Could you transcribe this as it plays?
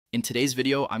In today's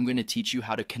video, I'm going to teach you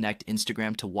how to connect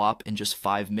Instagram to Whop in just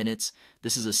 5 minutes.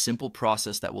 This is a simple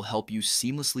process that will help you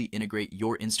seamlessly integrate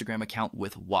your Instagram account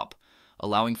with Whop,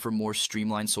 allowing for more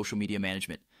streamlined social media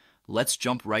management. Let's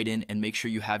jump right in and make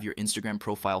sure you have your Instagram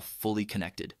profile fully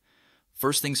connected.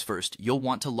 First things first, you'll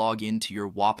want to log into your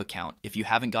Whop account. If you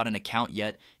haven't got an account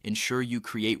yet, ensure you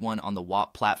create one on the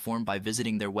Whop platform by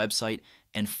visiting their website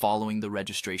and following the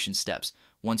registration steps.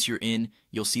 Once you're in,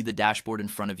 you'll see the dashboard in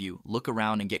front of you. Look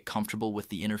around and get comfortable with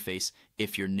the interface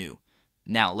if you're new.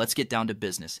 Now, let's get down to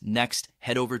business. Next,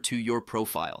 head over to your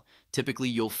profile. Typically,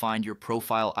 you'll find your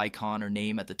profile icon or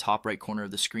name at the top right corner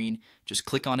of the screen. Just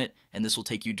click on it, and this will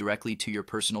take you directly to your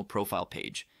personal profile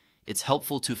page. It's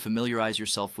helpful to familiarize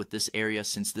yourself with this area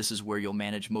since this is where you'll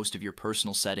manage most of your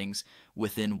personal settings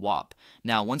within Whop.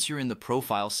 Now, once you're in the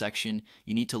profile section,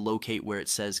 you need to locate where it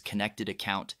says Connected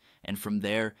Account, and from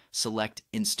there, select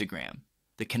Instagram.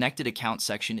 The Connected Account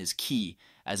section is key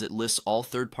as it lists all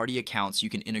third-party accounts you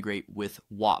can integrate with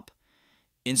Whop.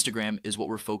 Instagram is what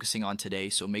we're focusing on today,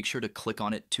 so make sure to click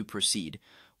on it to proceed.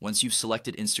 Once you've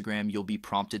selected Instagram, you'll be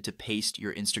prompted to paste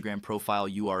your Instagram profile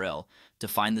URL. To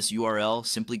find this URL,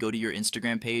 simply go to your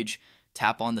Instagram page,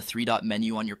 tap on the three-dot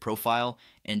menu on your profile,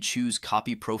 and choose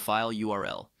Copy Profile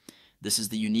URL. This is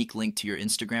the unique link to your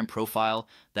Instagram profile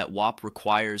that Whop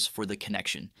requires for the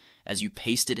connection. As you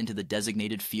paste it into the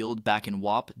designated field back in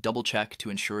Whop, double-check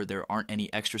to ensure there aren't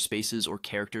any extra spaces or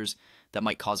characters that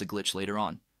might cause a glitch later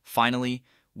on. Finally,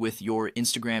 with your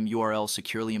Instagram URL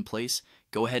securely in place,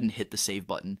 go ahead and hit the save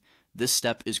button. This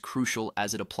step is crucial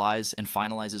as it applies and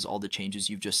finalizes all the changes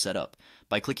you've just set up.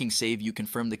 By clicking save, you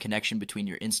confirm the connection between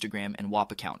your Instagram and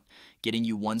Whop account, getting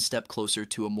you one step closer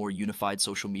to a more unified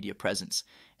social media presence.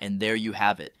 And there you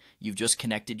have it. You've just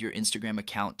connected your Instagram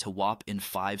account to Whop in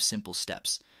 5 simple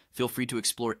steps. Feel free to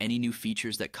explore any new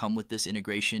features that come with this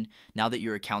integration. Now that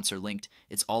your accounts are linked,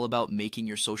 it's all about making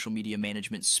your social media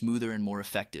management smoother and more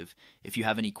effective. If you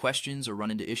have any questions or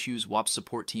run into issues, Whop's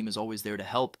support team is always there to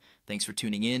help. Thanks for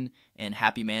tuning in, and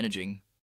happy managing.